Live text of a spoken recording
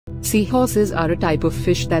Seahorses are a type of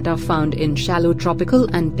fish that are found in shallow tropical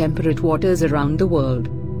and temperate waters around the world.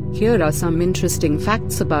 Here are some interesting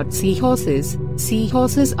facts about seahorses.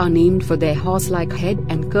 Seahorses are named for their horse-like head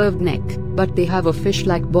and curved neck, but they have a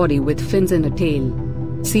fish-like body with fins and a tail.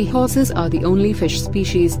 Seahorses are the only fish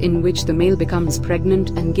species in which the male becomes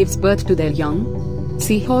pregnant and gives birth to their young.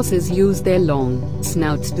 Seahorses use their long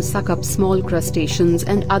snouts to suck up small crustaceans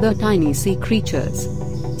and other tiny sea creatures.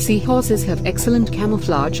 Seahorses have excellent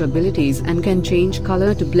camouflage abilities and can change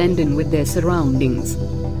color to blend in with their surroundings.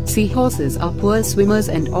 Seahorses are poor swimmers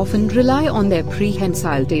and often rely on their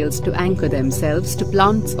prehensile tails to anchor themselves to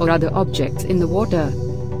plants or other objects in the water.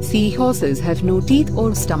 Seahorses have no teeth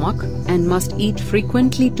or stomach, and must eat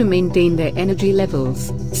frequently to maintain their energy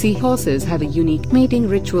levels. Seahorses have a unique mating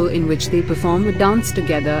ritual in which they perform a dance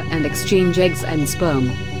together and exchange eggs and sperm.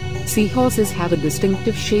 Seahorses have a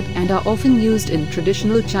distinctive shape and are often used in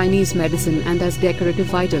traditional Chinese medicine and as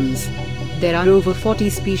decorative items. There are over 40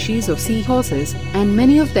 species of seahorses, and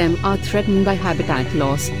many of them are threatened by habitat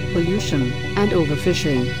loss, pollution, and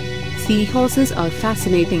overfishing. Seahorses are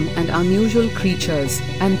fascinating and unusual creatures,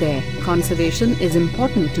 and their conservation is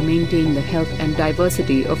important to maintain the health and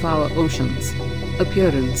diversity of our oceans.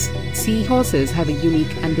 Appearance: seahorses have a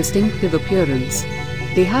unique and distinctive appearance.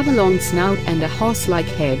 They have a long snout and a horse-like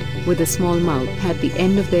head, with a small mouth at the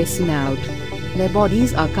end of their snout. Their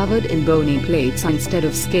bodies are covered in bony plates instead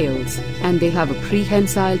of scales, and they have a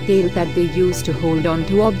prehensile tail that they use to hold on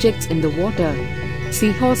to objects in the water.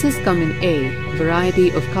 Seahorses come in a variety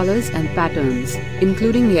of colors and patterns,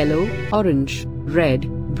 including yellow, orange, red,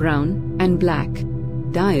 brown, and black.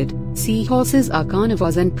 Diet: seahorses are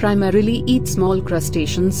carnivores and primarily eat small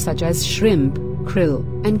crustaceans such as shrimp, krill,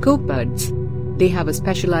 and copepods. They have a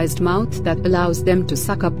specialized mouth that allows them to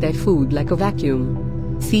suck up their food like a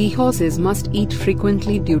vacuum. Seahorses must eat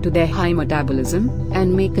frequently due to their high metabolism,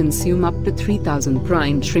 and may consume up to 3,000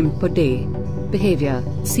 prime shrimp per day. Behavior: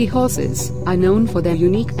 seahorses are known for their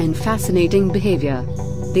unique and fascinating behavior.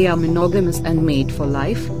 They are monogamous and mate for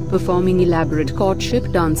life, performing elaborate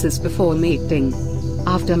courtship dances before mating.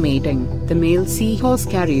 After mating, the male seahorse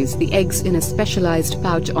carries the eggs in a specialized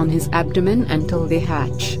pouch on his abdomen until they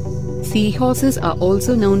hatch. Seahorses are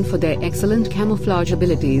also known for their excellent camouflage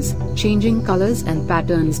abilities, changing colors and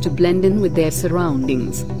patterns to blend in with their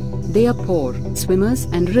surroundings. They are poor swimmers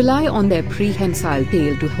and rely on their prehensile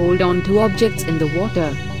tail to hold on to objects in the water.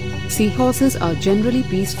 Seahorses are generally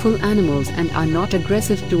peaceful animals and are not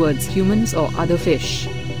aggressive towards humans or other fish.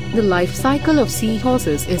 The life cycle of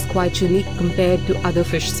seahorses is quite unique compared to other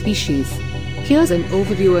fish species. Here's an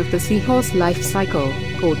overview of the seahorse life cycle.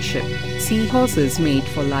 Courtship: seahorses mate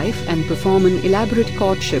for life and perform an elaborate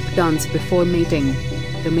courtship dance before mating.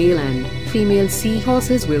 The male and female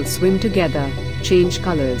seahorses will swim together, change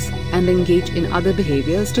colors, and engage in other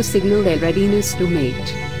behaviors to signal their readiness to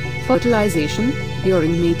mate. Fertilization: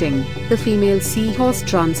 during mating, the female seahorse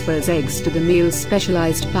transfers eggs to the male's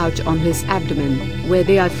specialized pouch on his abdomen, where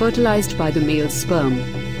they are fertilized by the male's sperm.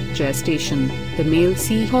 Gestation: the male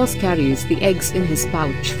seahorse carries the eggs in his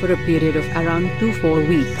pouch for a period of around 2 to 4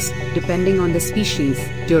 weeks, depending on the species.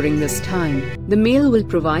 During this time, the male will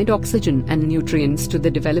provide oxygen and nutrients to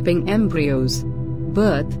the developing embryos.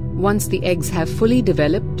 Birth: once the eggs have fully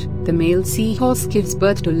developed, the male seahorse gives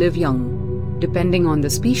birth to live young. Depending on the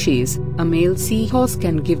species, a male seahorse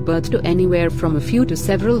can give birth to anywhere from a few to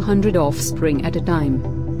several hundred offspring at a time.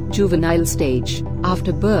 Juvenile stage: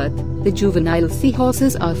 after birth, the juvenile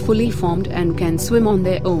seahorses are fully formed and can swim on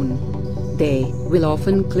their own. They will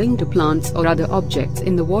often cling to plants or other objects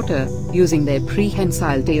in the water, using their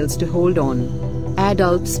prehensile tails to hold on.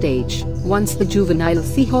 Adult stage: once the juvenile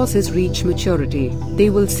seahorses reach maturity, they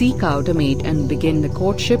will seek out a mate and begin the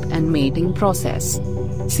courtship and mating process.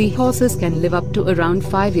 Seahorses can live up to around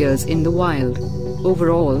 5 years in the wild.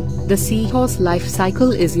 Overall, the seahorse life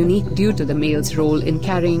cycle is unique due to the male's role in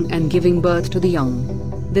carrying and giving birth to the young.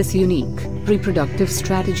 This unique reproductive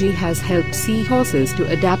strategy has helped seahorses to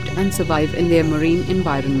adapt and survive in their marine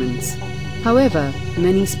environments. However,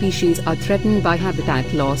 many species are threatened by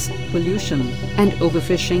habitat loss, pollution, and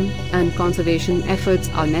overfishing, and conservation efforts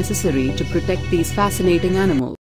are necessary to protect these fascinating animals.